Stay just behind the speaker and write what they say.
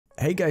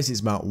Hey guys,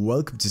 it's Matt,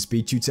 welcome to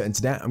SpeedTutor, and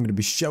today I'm going to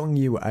be showing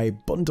you a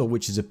bundle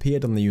which has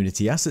appeared on the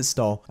Unity Asset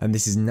Store, and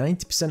this is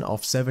 90%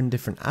 off 7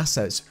 different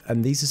assets,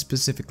 and these are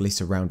specifically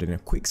surrounding a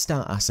quick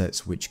start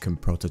assets which can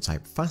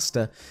prototype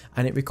faster,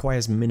 and it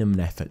requires minimum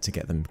effort to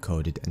get them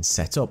coded and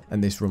set up,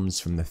 and this runs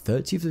from the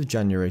 30th of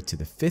January to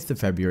the 5th of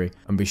February,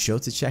 and be sure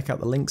to check out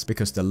the links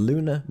because the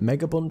Lunar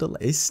Mega Bundle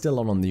is still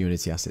on the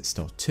Unity Asset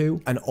Store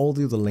too, and all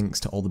the other links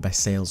to all the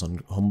best sales on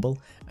Humble,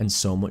 and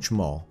so much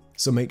more.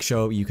 So make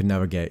sure you can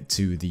navigate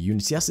to the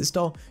Unity Asset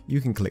Store, you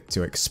can click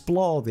to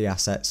explore the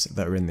assets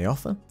that are in the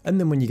offer, and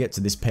then when you get to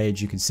this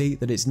page you can see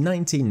that it's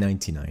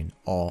 $19.99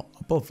 or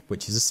above,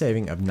 which is a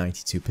saving of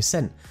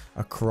 92%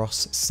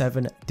 across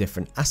 7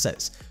 different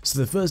assets. So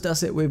the first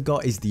asset we've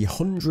got is the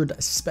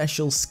 100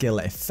 Special Skill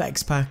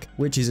FX Pack,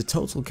 which is a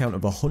total count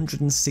of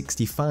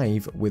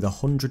 165 with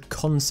 100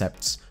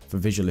 concepts for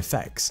visual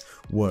effects,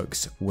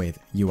 works with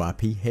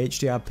URP,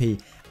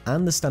 HDRP,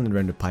 and the standard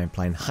render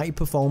pipeline high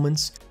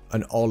performance,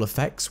 and all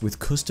effects with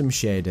custom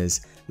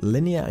shaders,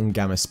 linear and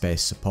gamma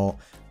space support,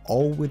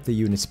 all with the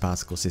Unity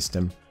particle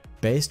system,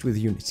 based with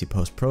Unity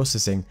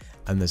post-processing,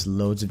 and there's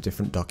loads of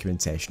different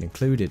documentation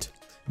included.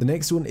 The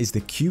next one is the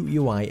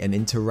QUI and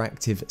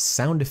Interactive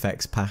Sound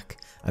Effects Pack,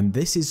 and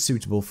this is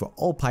suitable for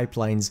all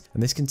pipelines,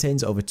 and this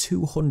contains over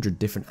 200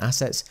 different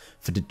assets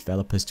for the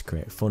developers to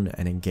create fun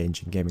and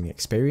engaging gaming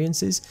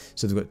experiences.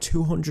 So they've got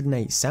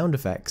 208 sound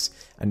effects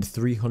and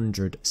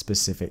 300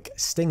 specific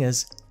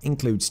stingers,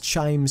 includes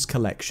chimes,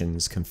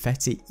 collections,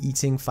 confetti,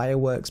 eating,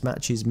 fireworks,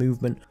 matches,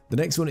 movement. The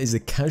next one is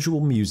the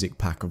Casual Music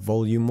Pack of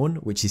Volume 1,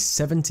 which is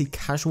 70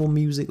 casual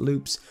music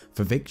loops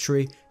for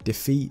victory,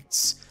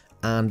 defeats,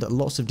 and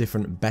lots of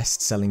different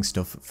best-selling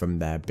stuff from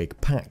their big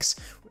packs.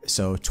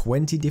 So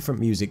 20 different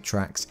music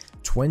tracks,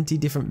 20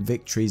 different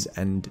victories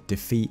and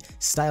defeat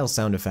style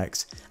sound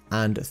effects,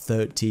 and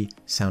 30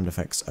 sound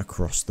effects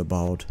across the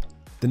board.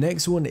 The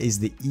next one is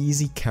the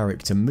Easy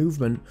Character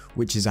Movement,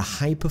 which is a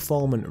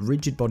high-performant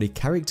rigid body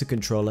character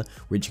controller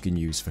which you can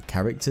use for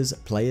characters,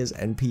 players,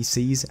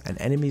 NPCs,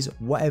 and enemies,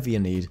 whatever you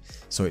need.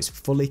 So it's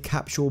fully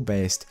capsule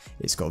based,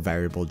 it's got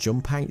variable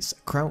jump heights,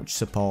 crouch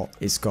support,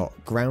 it's got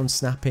ground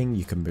snapping,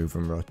 you can move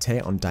and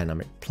rotate on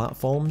dynamic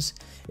platforms,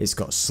 it's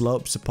got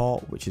slope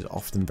support, which is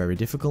often very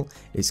difficult,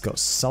 it's got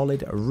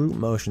solid root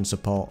motion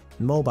support,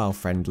 mobile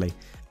friendly,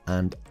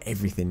 and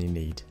everything you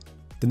need.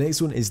 The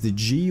next one is the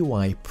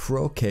GUI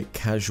Pro Kit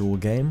Casual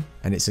Game,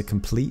 and it's a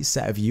complete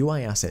set of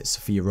UI assets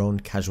for your own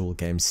casual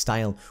game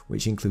style,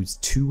 which includes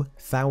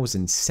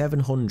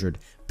 2,700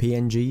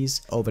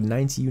 PNGs, over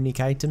 90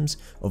 unique items,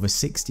 over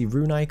 60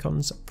 rune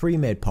icons,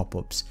 pre-made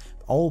pop-ups,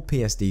 all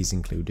PSDs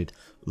included,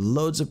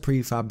 loads of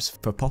prefabs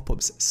for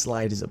pop-ups,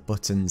 sliders,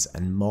 buttons,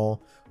 and more,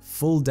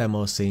 full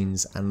demo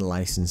scenes and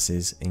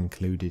licenses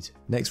included.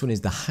 Next one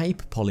is the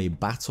Hype Poly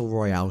Battle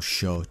Royale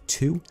Show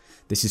 2.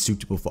 This is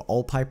suitable for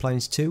all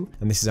pipelines too,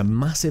 and this is a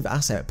massive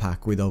asset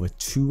pack with over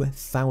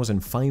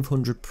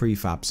 2,500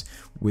 prefabs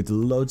with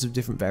loads of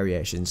different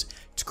variations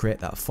to create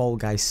that Fall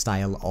Guys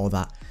style or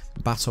that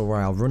Battle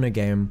Royale runner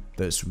game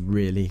that's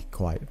really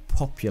quite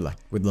popular,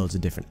 with loads of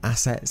different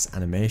assets,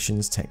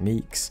 animations,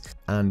 techniques,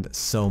 and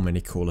so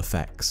many cool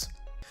effects.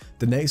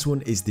 The next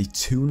one is the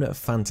Toon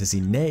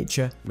Fantasy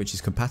Nature, which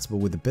is compatible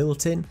with the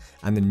built-in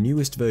and the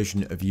newest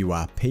version of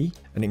URP,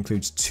 and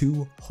includes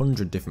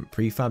 200 different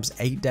prefabs,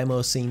 8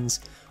 demo scenes,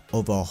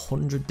 over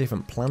 100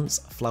 different plants,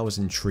 flowers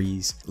and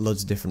trees,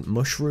 loads of different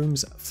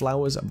mushrooms,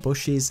 flowers,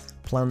 bushes,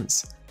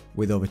 plants,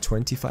 with over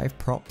 25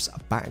 props,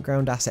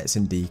 background assets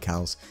and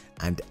decals,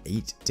 and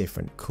 8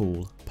 different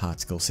cool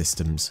particle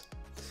systems.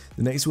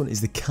 The next one is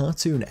the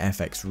Cartoon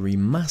FX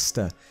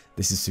Remaster.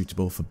 This is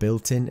suitable for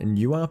built-in and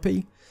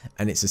URP,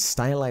 and it's a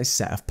stylized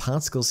set of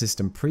particle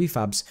system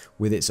prefabs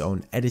with its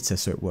own editor,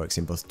 so it works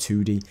in both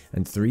 2D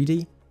and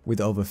 3D,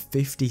 with over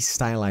 50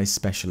 stylized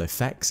special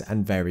effects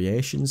and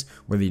variations,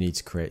 whether you need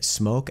to create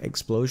smoke,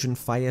 explosion,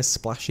 fire,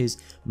 splashes,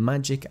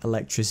 magic,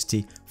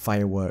 electricity,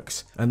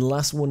 fireworks. And the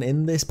last one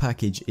in this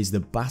package is the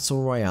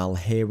Battle Royale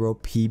Hero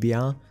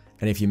PBR,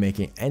 and if you're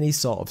making any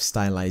sort of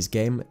stylized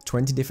game,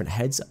 20 different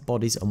heads,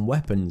 bodies and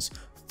weapons,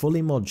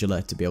 fully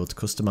modular to be able to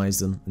customize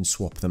them and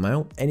swap them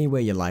out any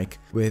way you like,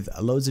 with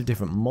loads of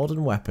different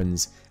modern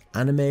weapons,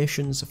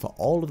 animations for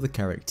all of the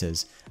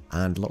characters,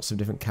 and lots of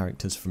different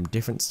characters from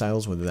different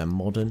styles, whether they're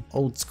modern,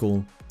 old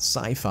school,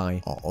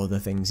 sci-fi, or other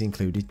things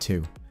included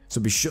too. So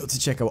be sure to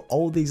check out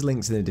all these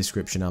links in the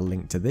description. I'll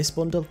link to this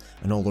bundle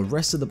and all the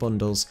rest of the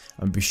bundles,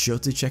 and be sure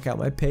to check out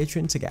my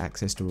Patreon to get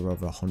access to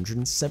over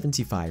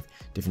 175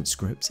 different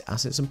scripts,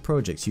 assets and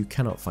projects you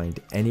cannot find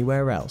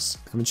anywhere else.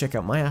 Come and check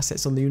out my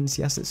assets on the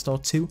Unity Asset Store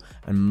too,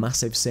 and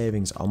massive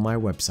savings on my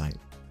website.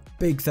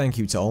 Big thank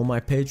you to all my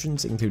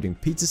patrons, including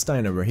Peter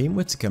Steiner, Raheem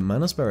Whittaker,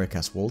 Manos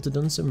Barakas, Walter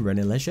Dunson,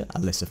 René Leisure,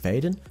 Alyssa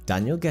Faden,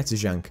 Daniel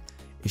Getajank,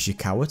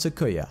 Ishikawa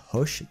Takuya,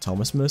 Hush,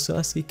 Thomas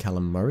Mercilesky,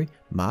 Callum Murray,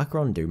 Mark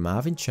Rondu,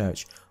 Marvin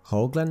Church,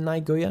 Hoglen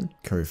Naiguyan,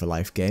 Curry for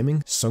Life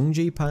Gaming,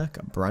 Sungji Park,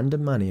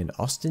 Brandon Mannion,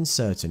 Austin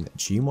Certain,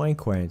 G-Wine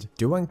Quaid,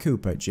 Duane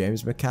Cooper,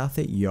 James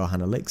McCarthy,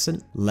 Johanna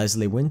Lixon,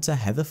 Leslie Winter,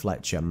 Heather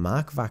Fletcher,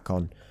 Mark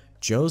Vacon,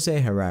 Jose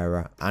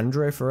Herrera,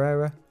 Andre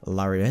Ferreira,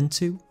 Larry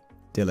Entu,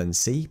 Dylan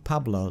C,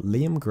 Pablo,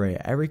 Liam Gray,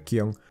 Eric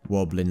Young,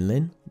 Warblin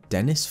Lin,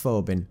 Dennis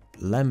Phobin,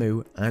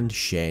 Lemu, and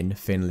Shane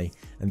Finley.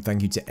 And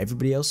thank you to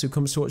everybody else who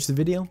comes to watch the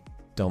video.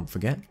 Don't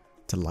forget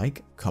to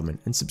like, comment,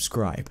 and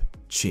subscribe.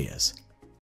 Cheers.